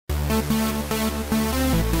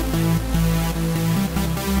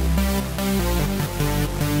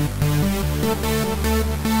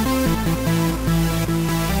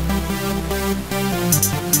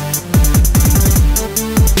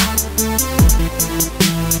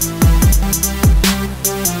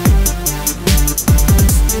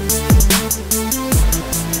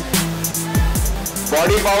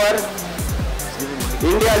Body power,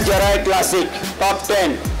 India's Jerai Classic, top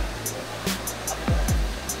 10.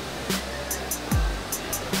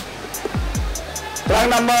 Truck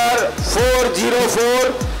number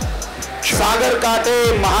 404, Sagar Kate,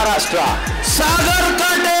 Maharashtra. Sagar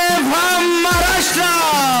Kate from Maharashtra.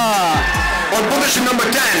 On position number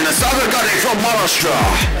 10, Sagar Kate from Maharashtra.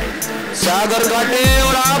 Sagar Kate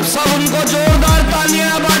और आप सब उनको जोरदार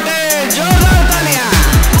तालियां बांटे, जोरदार तालियां.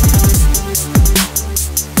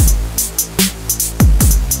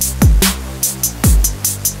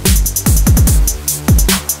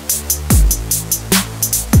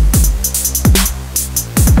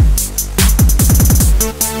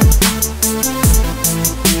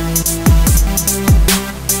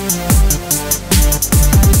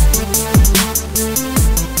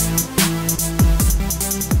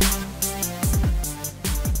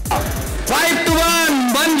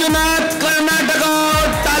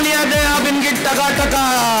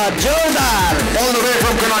 जोरदार. All the way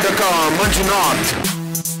from Karnataka, Manjunath.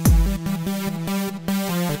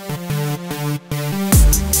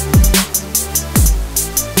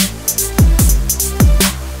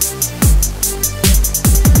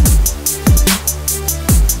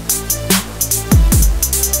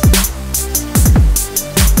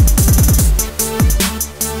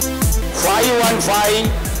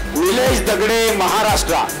 Nilesh दगड़े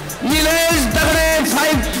Maharashtra. Nilesh दगड़े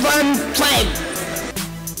 515.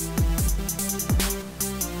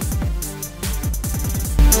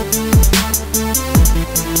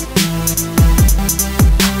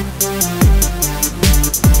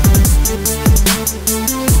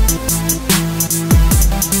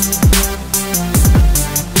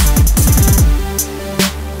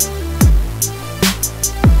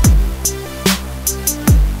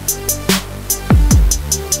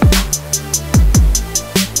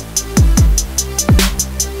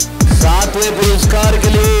 पुरस्कार के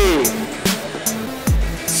लिए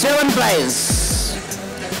 7 प्राइज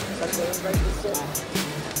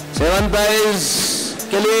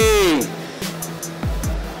के लिए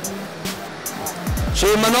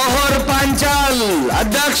श्री मनोहर पांचाल,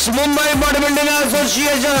 अध्यक्ष Mumbai body building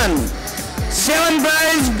association. 7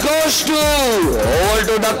 prize goes to over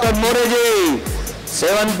to doctor more ji.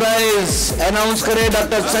 7 prize announce करे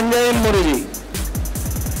डॉक्टर संजय मोरे जी.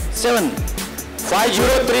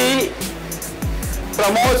 503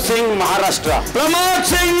 प्रमोद सिंह महाराष्ट्र. प्रमोद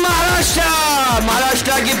सिंह महाराष्ट्र,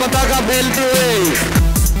 महाराष्ट्र की पताका फैलते हुए.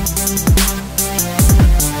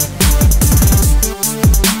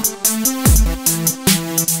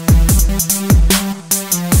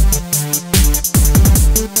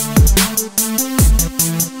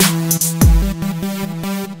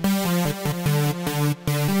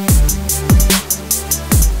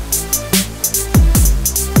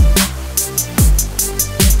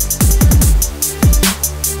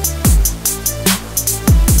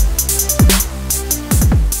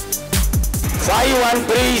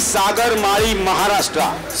 सागर माली महाराष्ट्र.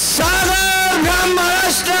 सागर ग्राम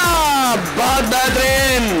महाराष्ट्र, बहुत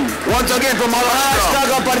बेहतरीन. Once again from महाराष्ट्र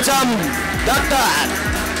का परचम डॉक्टर.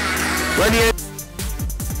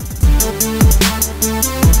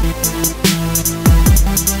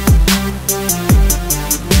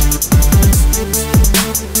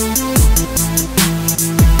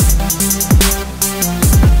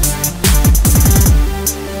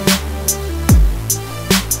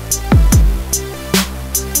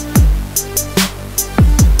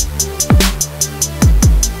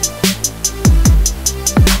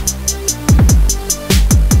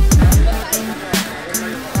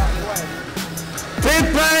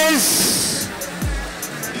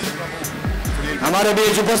 हमारे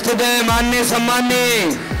बीच उपस्थित है माननीय सम्माननीय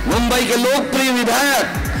मुंबई के लोकप्रिय विधायक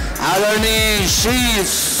आदरणीय श्री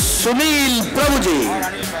सुनील प्रभु जी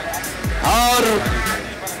और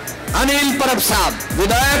अनिल परब साहब.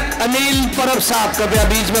 विधायक अनिल परब साहब कृपया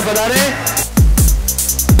बीच में पधारे.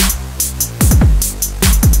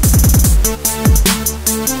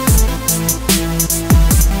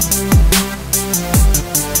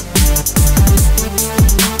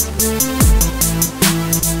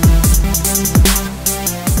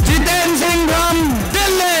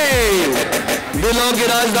 दिल्ली की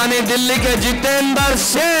राजधानी दिल्ली के जितेंद्र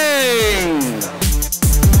सिंह.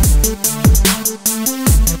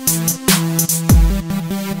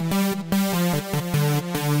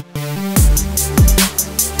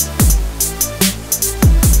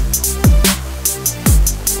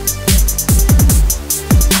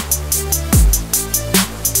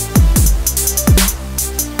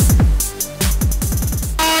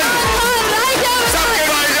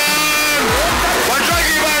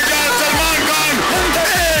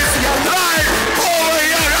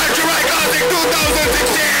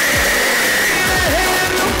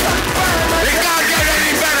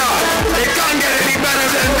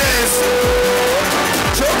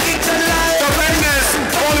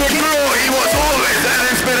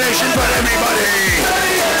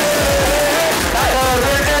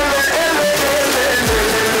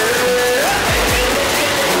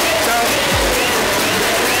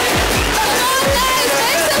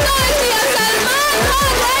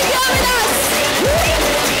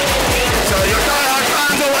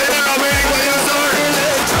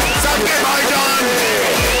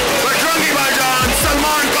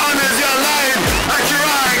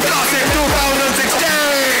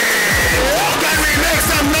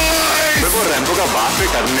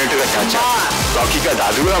 टर्मिनेटर का चाचा, रॉकी का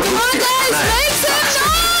दादू है।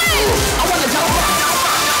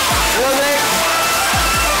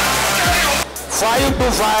 Five to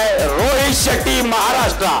five Rohit Shetty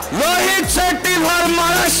Maharashtra. Rohit Shetty for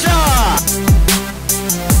Maharashtra.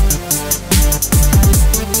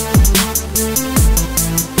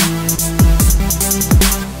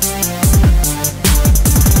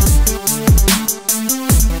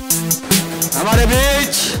 हमारे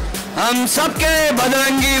बीच हम सबके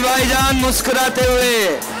बजरंगी भाईजान मुस्कुराते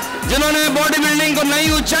हुए, जिन्होंने बॉडी बिल्डिंग को नई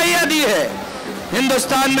ऊंचाइयां दी है,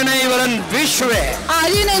 हिंदुस्तान में नहीं वरन विश्व में।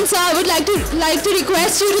 Aryan and sir, I would like to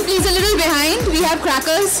request you to please a little behind. We have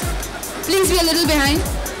crackers. Please be a little behind.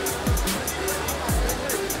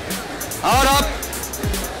 और अब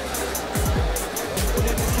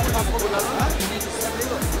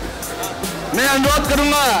मैं अनुरोध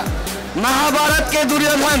करूंगा, महाभारत के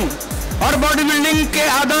दुर्योधन और बॉडी बिल्डिंग के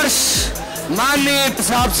आदर्श माननीय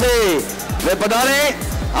साहब से वे पधारे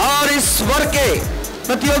और इस वर्ग के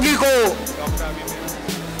प्रतियोगी को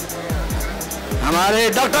हमारे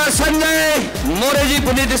डॉक्टर संजय मोरे जी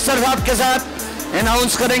पुनीत सर साहब के साथ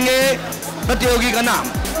अनाउंस करेंगे प्रतियोगी का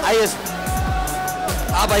नाम। आइए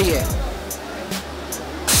आप आइए।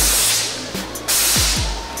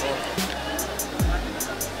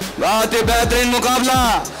 बहुत ही बेहतरीन मुकाबला,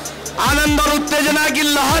 आनंद और उत्तेजना की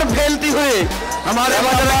लहर फैलती हुई हमारे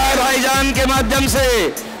बजरंगी भाईजान के माध्यम से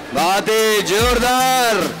बहुत ही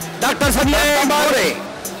जोरदार डॉक्टर संजय मोरे।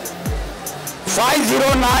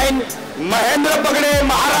 509 महेंद्र पगड़े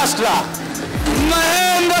महाराष्ट्र।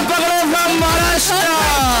 महेंद्र पगड़े फ्रॉम महाराष्ट्र,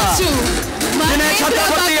 जिन्हें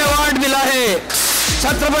छत्रपति अवार्ड मिला है।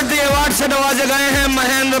 छत्रपति अवार्ड से नवाजे गए हैं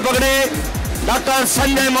महेंद्र पगड़े। डॉक्टर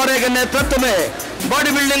संजय मोरे के नेतृत्व में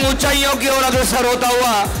बॉडी बिल्डिंग ऊंचाइयों की ओर अग्रसर होता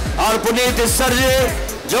हुआ, और पुनीत सर जी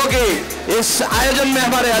जो कि इस आयोजन में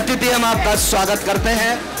हमारे अतिथि, हम आपका स्वागत करते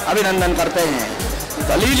हैं, अभिनंदन करते हैं।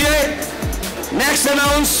 तो लीजिए next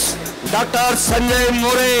announce doctor Sanjay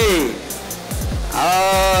More.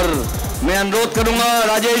 और मैं अनुरोध करूंगा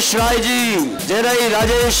राजेश राय जी,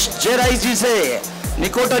 जेराई जी से,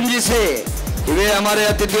 निकोटन जी से कि वे हमारे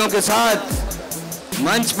अतिथियों के साथ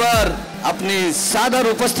मंच पर अपनी सादर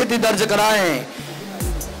उपस्थिति दर्ज कराएं।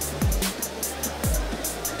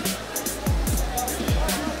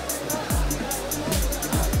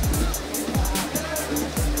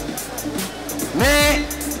 मैं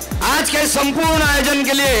आज के संपूर्ण आयोजन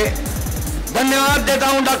के लिए धन्यवाद देता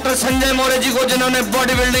हूं डॉक्टर संजय मोरे जी को, जिन्होंने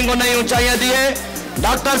बॉडी बिल्डिंग को नई ऊंचाइयां दी है।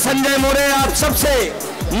 डॉक्टर संजय मोरे आप सबसे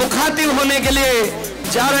मुखातिब होने के लिए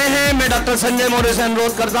जा रहे हैं। मैं डॉक्टर संजय मोरे से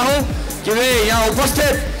अनुरोध करता हूं कि वे यहाँ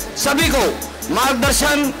उपस्थित सभी को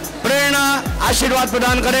मार्गदर्शन, प्रेरणा, आशीर्वाद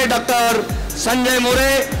प्रदान करें। Doctor Sanjay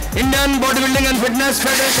More Indian body building and fitness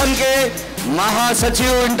federation के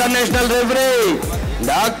महासचिव, international referee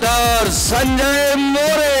doctor Sanjay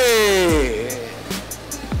More.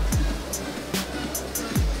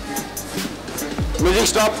 Music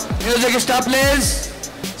stop please.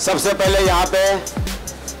 सबसे पहले यहाँ पे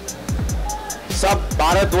सब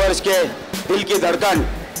भारतवर्ष के दिल की धड़कन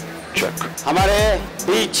हमारे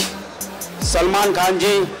बीच सलमान खान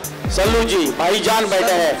जी, सल्लू जी भाईजान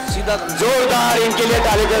बैठे हैं, जोरदार इनके लिए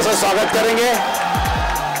ताली के साथ स्वागत करेंगे।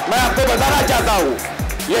 मैं आपको बताना चाहता हूँ,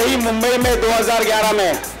 यही मुंबई में 2011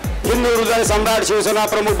 में हिंदू हृदय सम्राट शिवसेना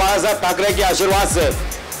प्रमुख बाला साहब ठाकरे के आशीर्वाद से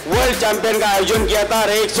वर्ल्ड चैंपियन का आयोजन किया था और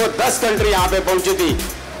 110 कंट्री यहाँ पे पहुंची थी।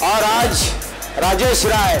 और आज राजेश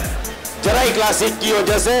राय जराई क्लासिक की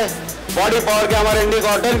वजह से, बॉडी पावर के हमारे इंडी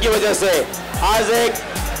कॉटन की वजह से आज एक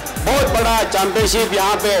बहुत बड़ा चैंपियनशिप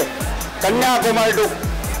यहाँ पे कन्याकुमारी टू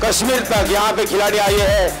कश्मीर तक यहाँ पे खिलाड़ी आए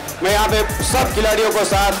हैं। मैं यहाँ पे सब खिलाड़ियों को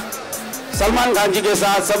साथ, सलमान खान जी के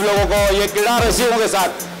साथ, सब लोगों को, ये क्रीड़ा रसिकों के साथ,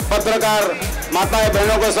 पत्रकार माताएं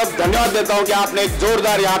बहनों को सब धन्यवाद देता हूँ कि आपने एक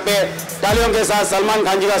जोरदार यहाँ पे तालियों के साथ सलमान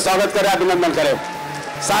खान जी का स्वागत करें, अभिनंदन करें।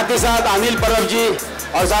 साथ ही साथ अनिल परब जी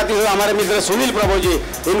और साथ ही साथ हमारे मित्र सुनील प्रभु जी,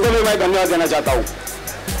 इनको भी मैं धन्यवाद देना चाहता हूँ।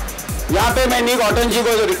 यहाँ पे मैं नी कॉटन जी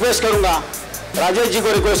को रिक्वेस्ट करूंगा, राजेश जी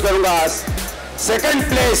को रिक्वेस्ट करूंगा, सेकंड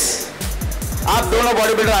प्लेस आप दोनों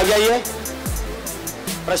बॉडी बिल्डर आ जाइए।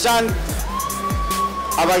 प्रशांत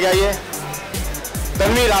आप आ जाइए,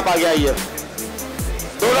 तनवीर आप आ जाइए।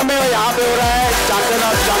 दोनों में यहाँ पे हो रहा है champion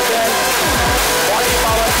of champion body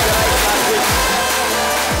power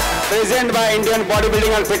present by Indian body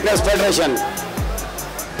building and fitness federation.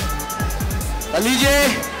 लीजिए,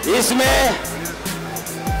 इसमें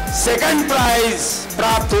सेकंड प्राइज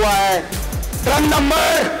प्राप्त हुआ है। ट्रंक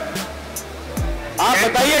नंबर, आप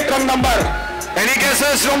बताइए trunk number. Any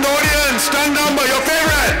guesses from the audience? Stand number, your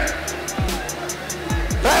favorite.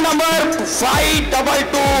 Trunk number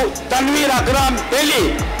 522 Tanveer अकरम दिल्ली।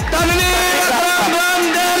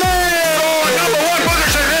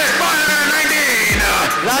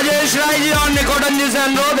 राजेश राय जी और निकोटन जी से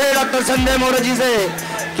अनुरोध है डॉक्टर संजय मोरे जी से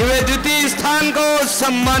कि वे द्वितीय स्थान को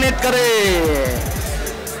सम्मानित करें।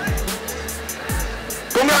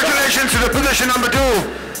 Congratulations to the position number 2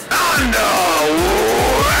 and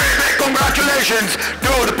very big congratulations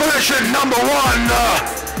to the position number 1.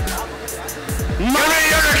 Can we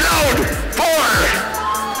hear it loud for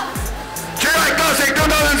Jerai Classic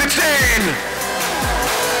 2016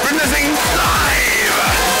 witnessing live.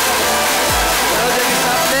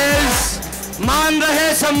 मान रहे,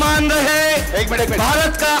 सम्मान रहे, एक मिनट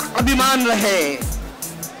भारत का अभिमान रहे।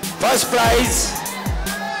 फर्स्ट प्राइज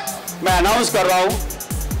मैं अनाउंस कर रहा हूं।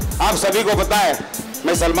 आप सभी को पता है,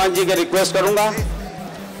 मैं सलमान जी के रिक्वेस्ट करूंगा,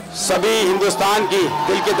 सभी हिंदुस्तान की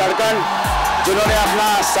दिल की धड़कन जिन्होंने अपना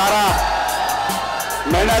सारा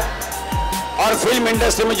मेहनत और फिल्म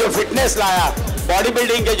इंडस्ट्री में जो फिटनेस लाया, बॉडी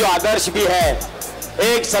बिल्डिंग के जो आदर्श भी है,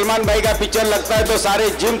 एक सलमान भाई का पिक्चर लगता है तो सारे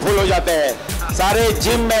जिम फुल हो जाते हैं, सारे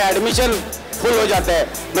जिम में एडमिशन फुल हो जाते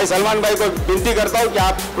हैं। मैं सलमान भाई को विनती करता हूं कि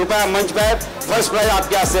आप कृपया मंच पे फर्स्ट प्राइज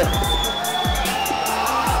आपके हाथ से।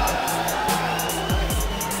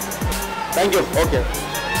 Thank you. ओके।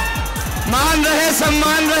 मान रहे,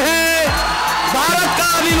 सम्मान रहे, भारत का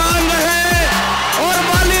अभिमान रहे और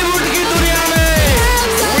बॉलीवुड की दुनिया में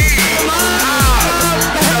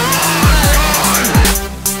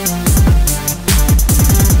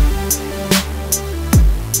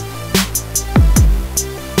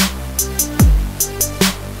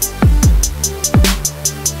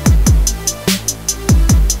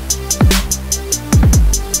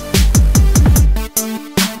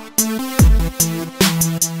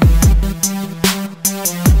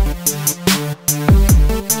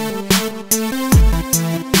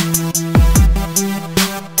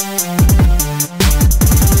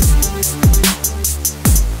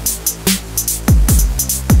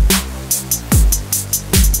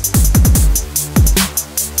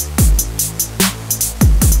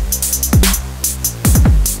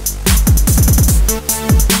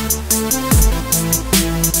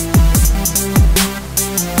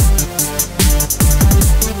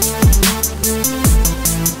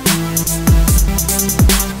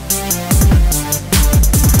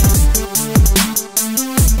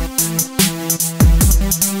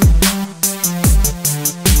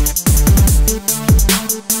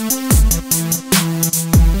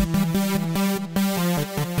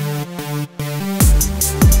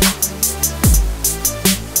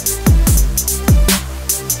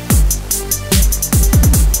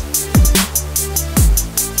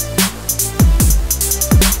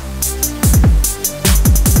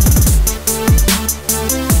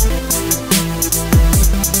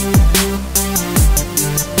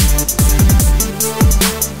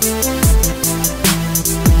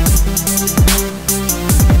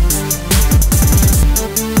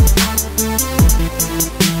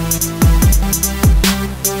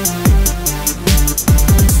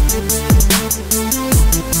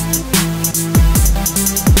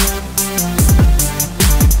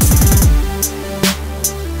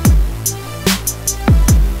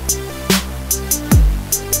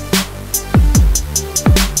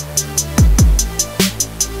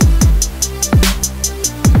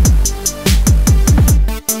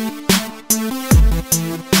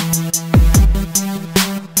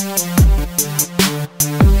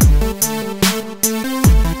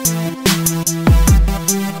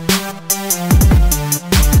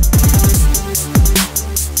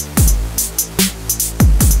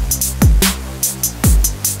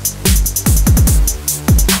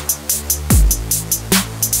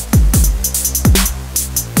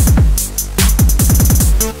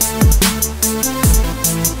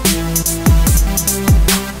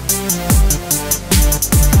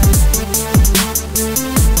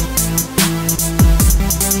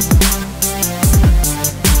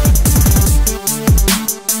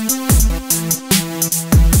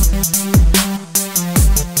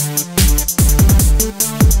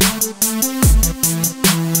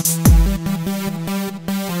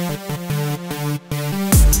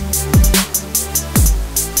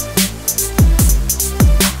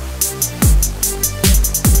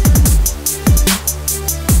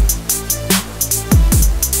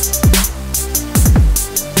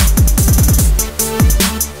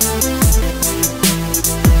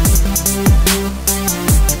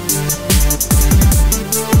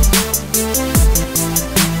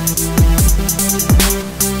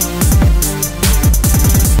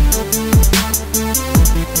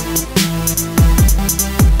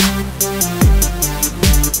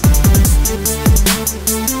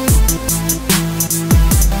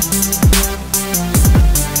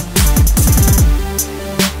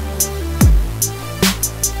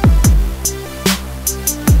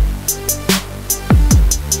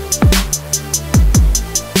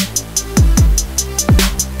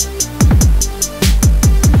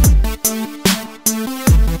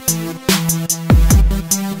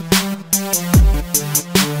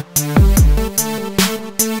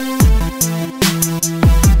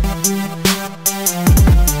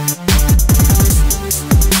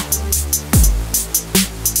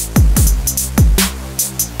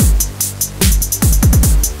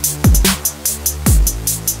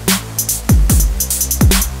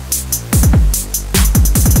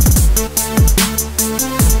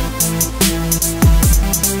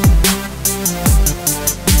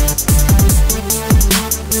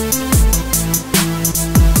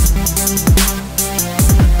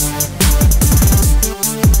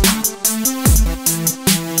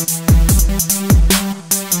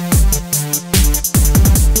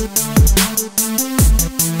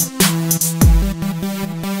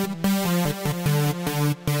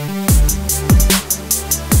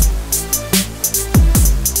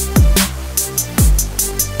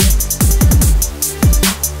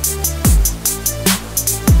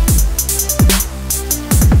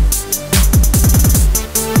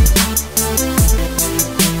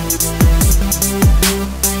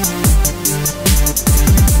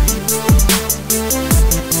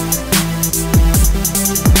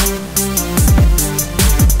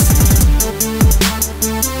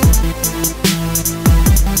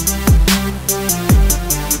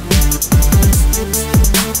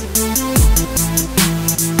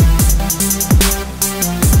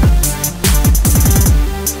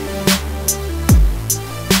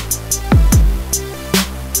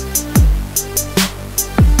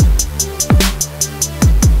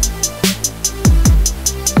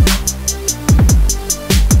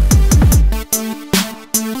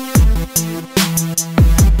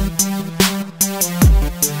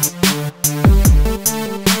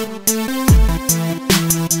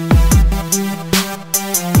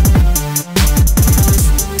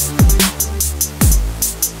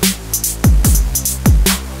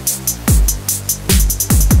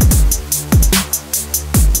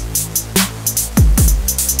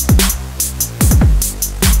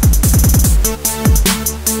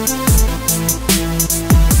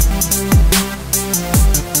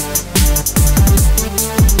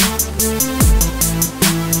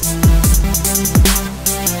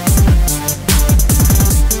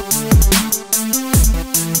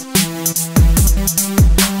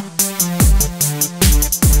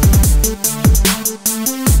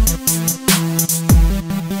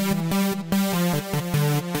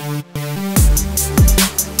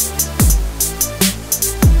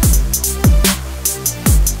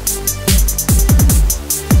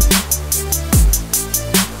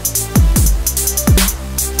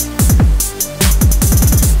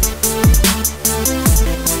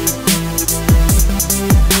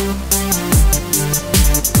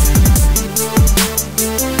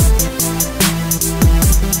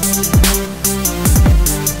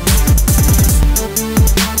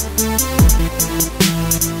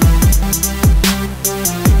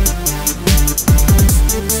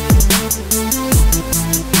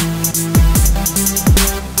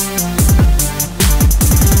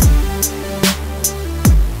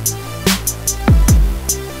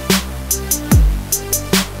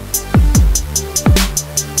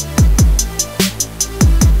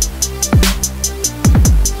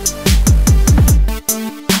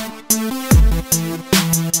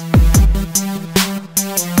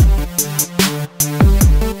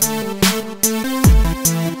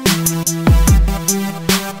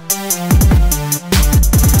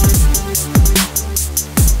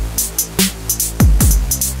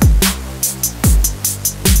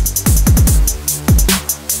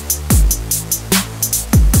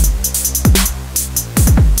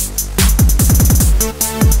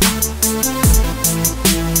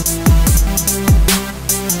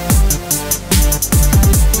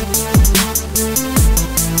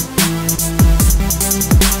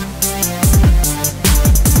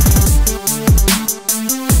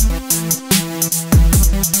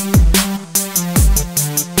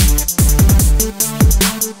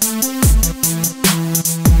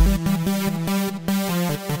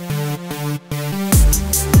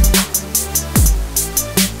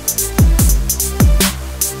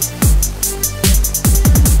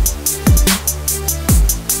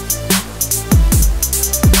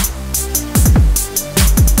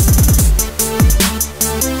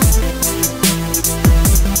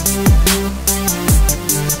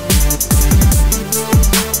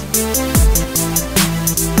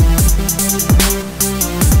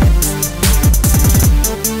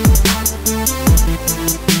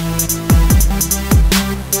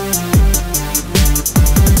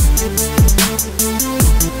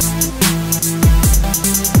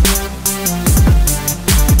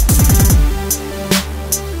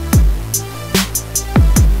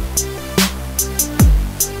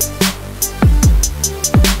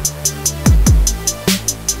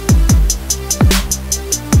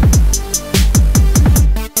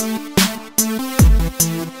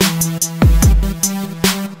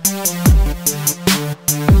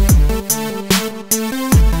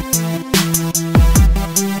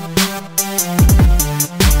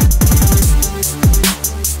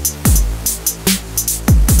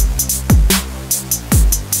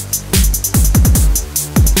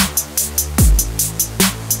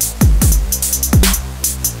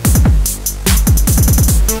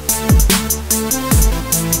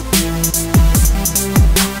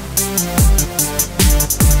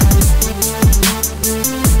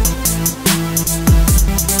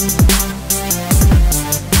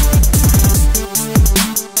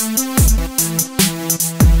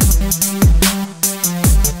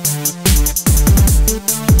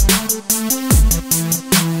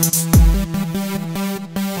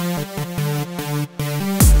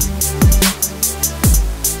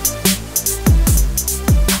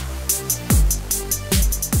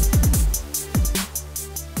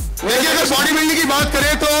बॉडी बिल्डिंग की बात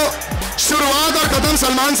करें तो शुरुआत और खत्म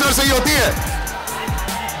सलमान सर से ही होती है।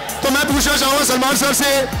 तो मैं पूछना चाहूंगा सलमान सर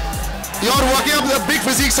से You are working up a big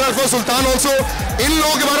physique sir for Sultan also. इन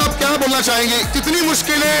लोगों के बारे में आप क्या बोलना चाहेंगे? कितनी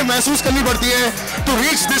मुश्किलें महसूस करनी पड़ती हैं to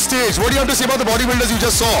reach this stage? What do you have to say about the bodybuilders you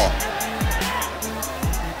just saw?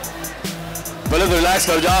 पहले तो रिलैक्स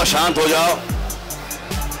कर जाओ, शांत हो जाओ।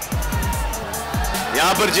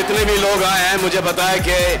 यहाँ पर जितने भी लोग आए हैं मुझे पता है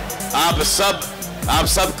कि आप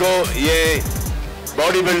सबको ये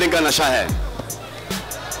बॉडी बिल्डिंग का नशा है।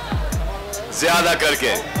 ज्यादा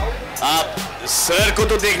करके आप सर को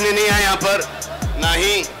तो देखने नहीं आए यहाँ पर, ना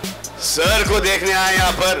ही सर को देखने आए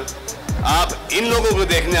यहाँ पर, आप इन लोगों को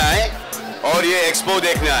देखने आए और ये एक्सपो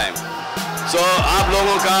देखने आए। सो आप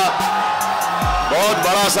लोगों का बहुत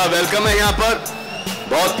बड़ा सा वेलकम है यहाँ पर,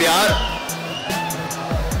 बहुत प्यार।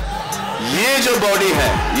 ये जो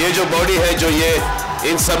बॉडी है जो ये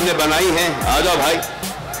इन सब ने बनाई है, आ जाओ भाई,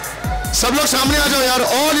 सब लोग सामने आ जाओ यार।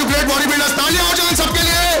 All you great body builders, तालियां हो जाओ इन सबके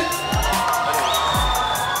लिए।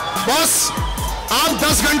 बस आप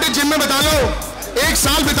 10 घंटे जिम में बिता लो, 1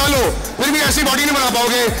 साल बिता लो, फिर भी ऐसी बॉडी नहीं बना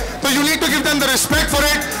पाओगे। तो you need to give them the respect for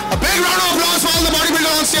it. A big round of applause for all the body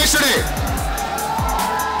builders on stage today.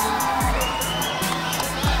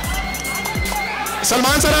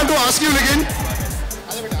 Salman sir, I have to ask you, लेकिन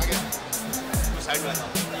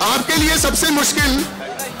आपके लिए सबसे मुश्किल,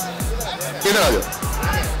 इधर आ जाओ,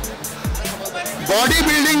 बॉडी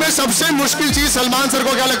बिल्डिंग में सबसे मुश्किल चीज सलमान सर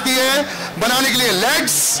को क्या लगती है बनाने के लिए?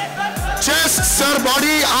 Legs, chest, sir,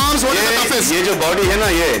 body, arms, ये जो बॉडी है ना,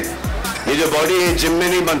 ये जो बॉडी है जिम में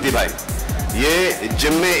नहीं बनती भाई। ये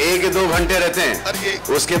जिम में 1 या 2 घंटे रहते हैं,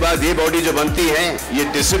 उसके बाद ये बॉडी जो बनती है ये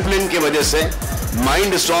डिसिप्लिन की वजह से,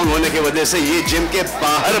 माइंड स्ट्रांग होने की वजह से ये जिम के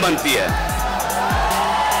बाहर बनती है।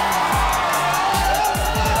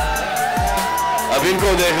 अब इनको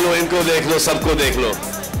देख लो, सबको देख लो,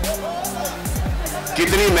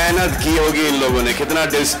 कितनी मेहनत की होगी इन लोगों ने,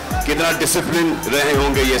 कितना डिसिप्लिन रहे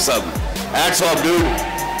होंगे ये सब। Hats off dude.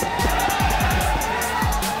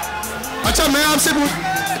 अच्छा, मैं आपसे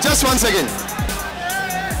जस्ट 1 सेकेंड,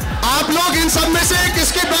 आप लोग इन सब में से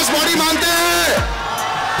किसकी बेस्ट बॉडी मानते हैं?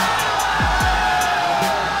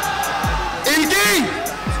 इनकी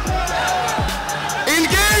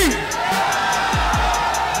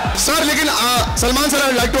सर। लेकिन Salman sir,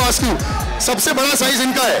 I like to ask you, सबसे बड़ा साइज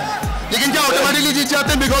इनका है, लेकिन क्या ऑटोमेटिकली जीत जाते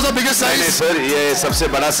हैं बिकॉज ऑफ बिगेस्ट साइज? नहीं सर, ये सबसे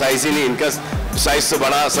बड़ा साइज ही नहीं, इनका साइज तो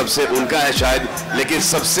बड़ा सबसे उनका है शायद, लेकिन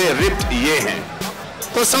सबसे रिप्ड ये हैं।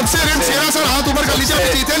 तो सबसे रिप्ड चेहरा सर, हाथ ऊपर कर लीजिए,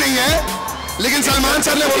 आप जीते नहीं है, लेकिन सलमान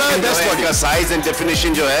सर ने बोला है बेस्ट बॉडी का साइज एंड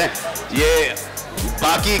डेफिनेशन जो है ये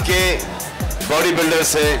बाकी के बॉडी बिल्डर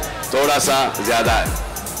से थोड़ा सा ज्यादा है।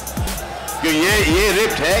 क्योंकि ये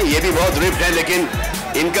रिप्ड है, ये भी बहुत रिप्ड है, लेकिन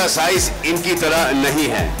इनका साइज इनकी तरह नहीं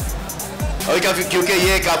है। और क्योंकि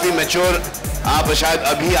ये काफी मैच्योर, आप शायद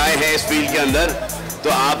अभी आए हैं इस फील्ड के अंदर, तो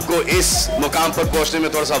आपको इस मुकाम पर पहुंचने में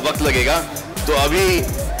थोड़ा सा वक्त लगेगा। तो अभी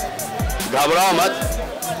घबराओ मत,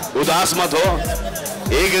 उदास मत हो,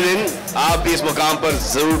 एक दिन आप भी इस मुकाम पर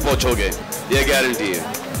जरूर पहुंचोगे, ये गारंटी है।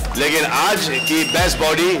 लेकिन आज की बेस्ट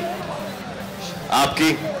बॉडी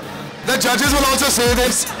आपकी। The judges will also say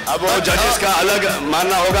this. अब वो जजेस का अलग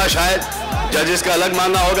मानना होगा, शायद जजेस का अलग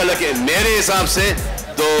मानना होगा, लेकिन मेरे हिसाब से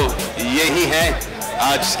तो यही है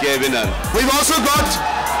आज के winner. We've also got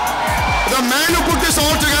the man who put this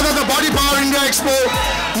all together, the Body Power India Expo,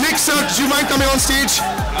 Nick sir, do you mind coming on stage?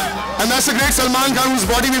 And that's the great Salman Khan, whose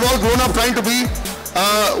body we've all grown up trying to be.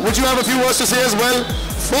 Would you have a few words to say as well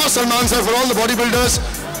for Salman sir, for all the bodybuilders?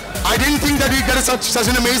 I didn't think that we'd get such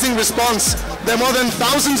an amazing response. There are more than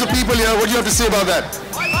thousands of people here. What do you have to say about that?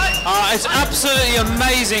 It's absolutely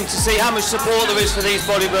amazing to see how much support there is for these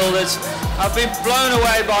bodybuilders. I've been blown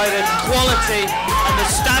away by the quality and the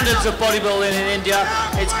standards of bodybuilding in India.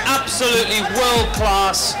 It's absolutely world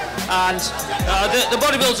class, and the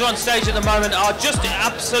bodybuilders on stage at the moment are just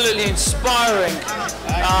absolutely inspiring.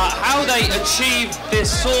 How they achieve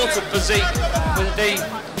this sort of physique with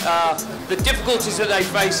the difficulties that they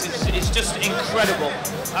face is just incredible,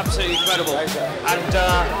 absolutely incredible. And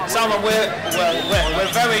Salman, we're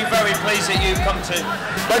very, very pleased that you've come to.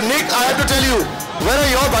 But Nick, I have to tell you, where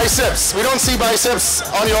are your biceps? We don't see biceps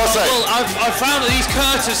on your side. Well, I've found that these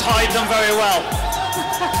curtains hide them very well.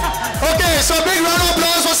 Okay, so big round of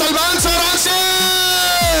applause for Salman sir on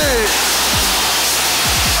stage.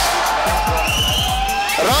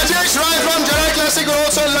 Rajesh Rai from Jerai Classic would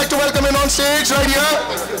also like to welcome him on stage right here.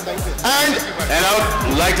 And I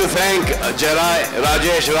would like to thank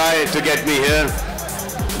Rajesh Rai to get me here.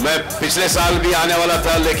 मैं पिछले साल भी आने वाला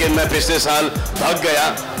था, लेकिन मैं पिछले साल भाग गया।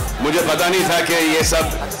 मुझे पता नहीं था कि ये सब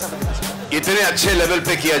इतने अच्छे लेवल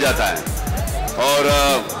पे किया जाता है। और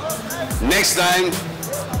next time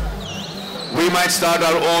we might start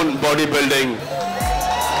our own bodybuilding,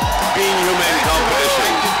 being human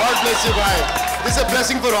competition. bless you, bhai. This is a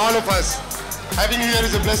blessing for all of us. Having you here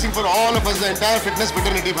is a blessing for all of us, the entire fitness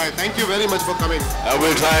fraternity, bhai. Thank you very much for coming. I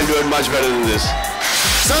will try and do it much better than this.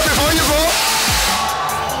 Sir, before you go,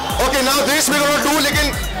 okay, now this we're gonna do,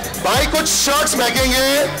 लेकिन भाई कुछ shirts महंगेंगे.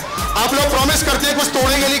 आप लोग promise करते हैं कुछ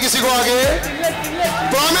तोड़ेंगे नहीं किसी को आगे?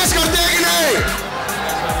 Promise करते हैं कि नहीं?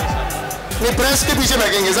 नहीं, press के पीछे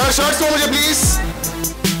महंगेंगे. Sir, shirts दो मुझे please.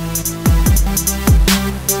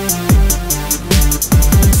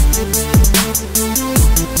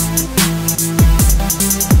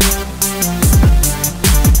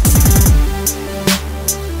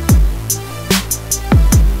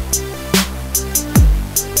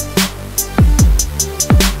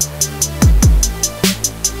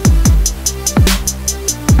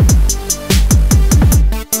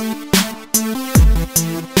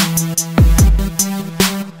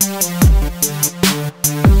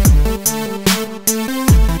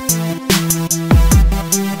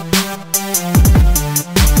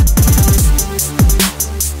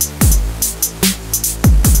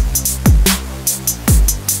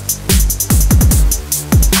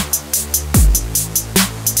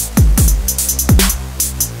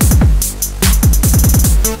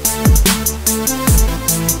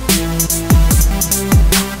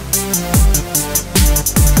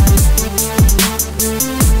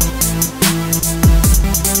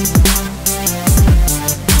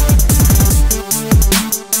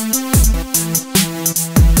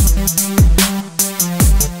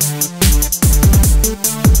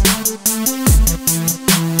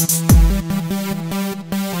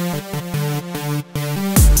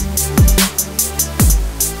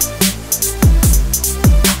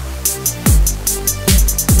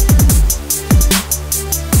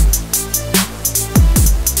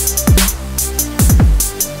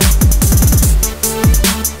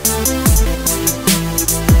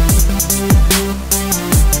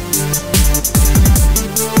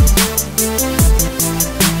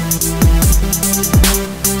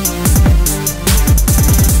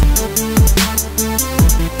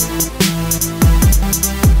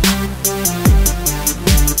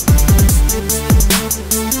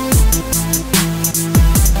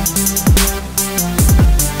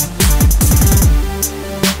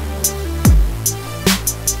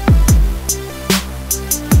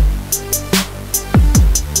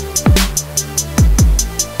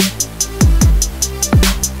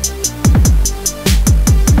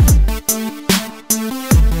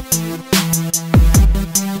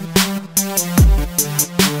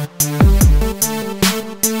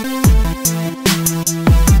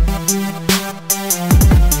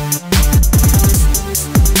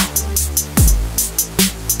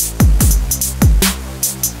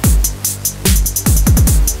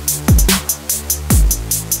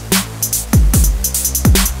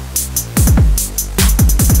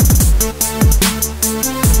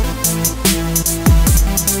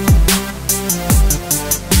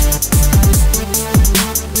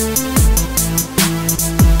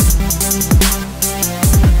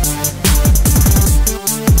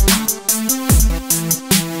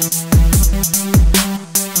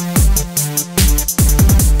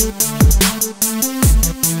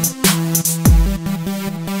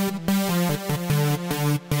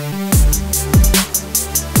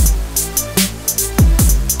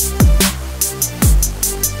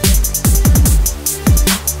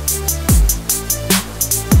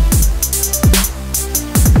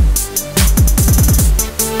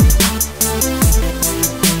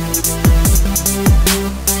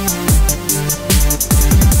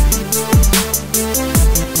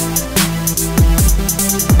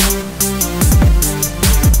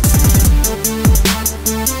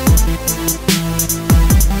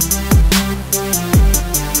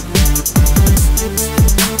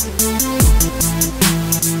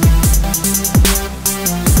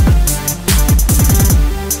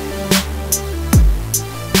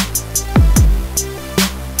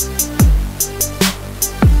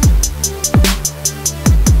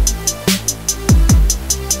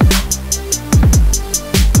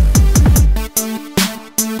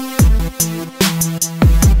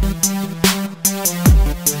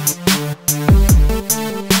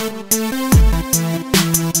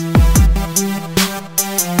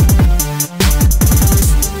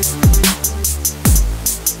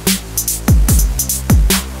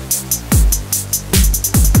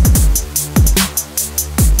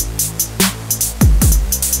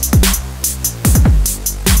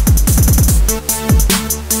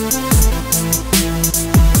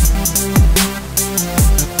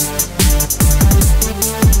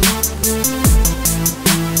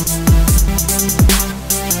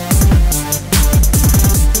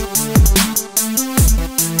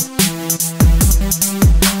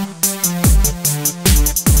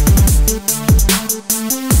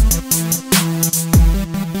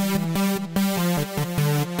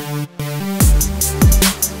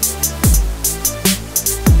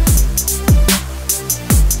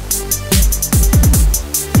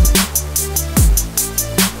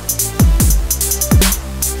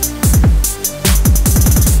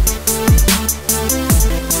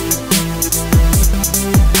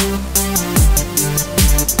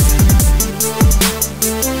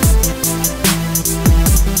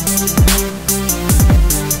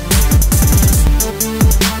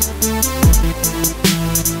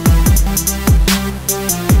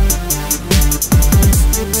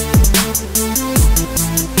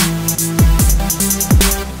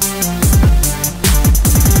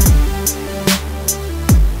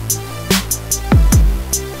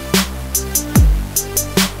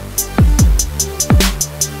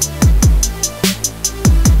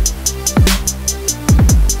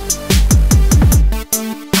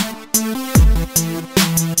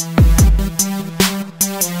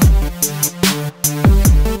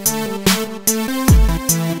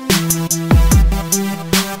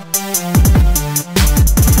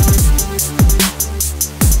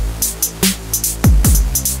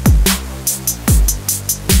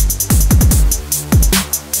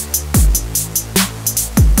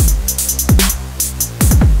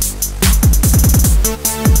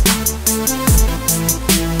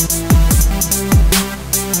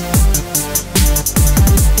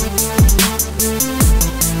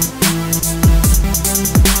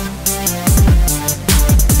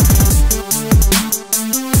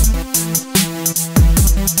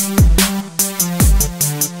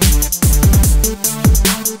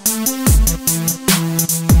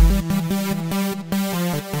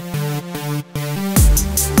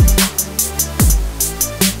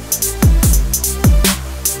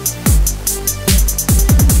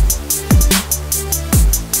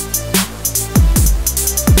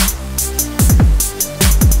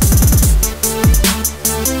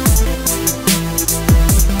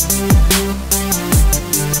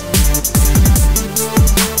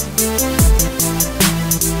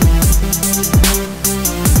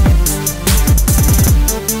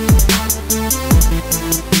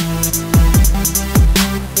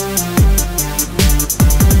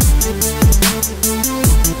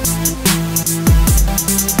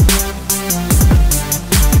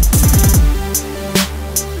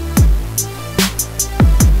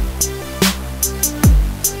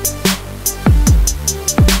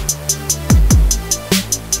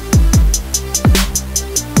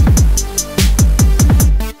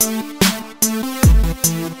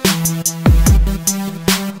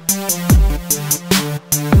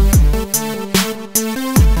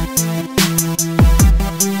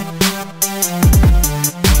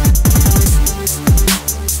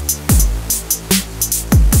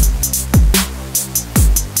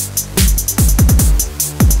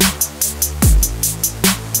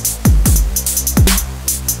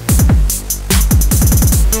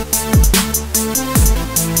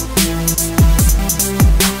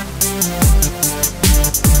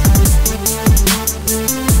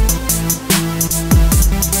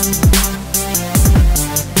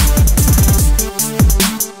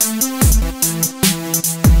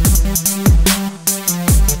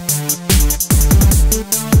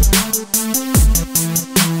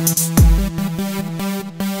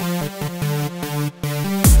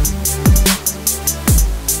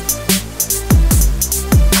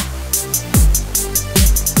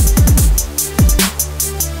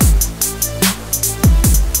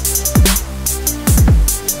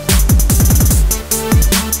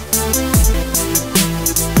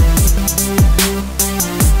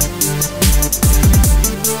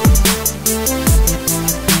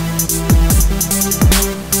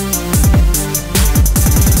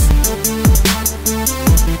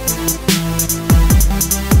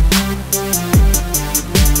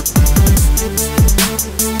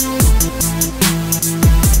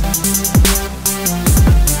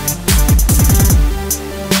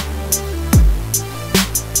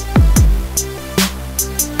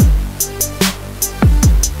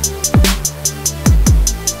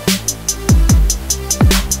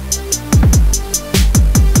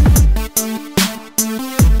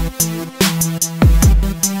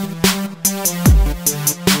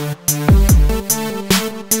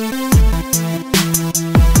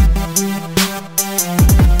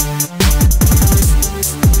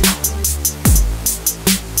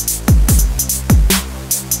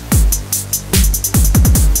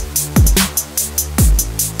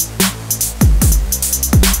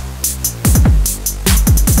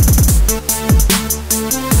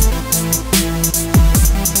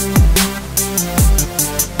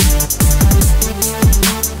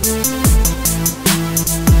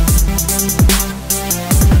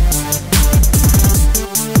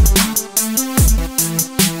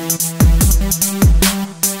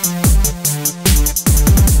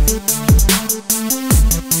 Bollywood.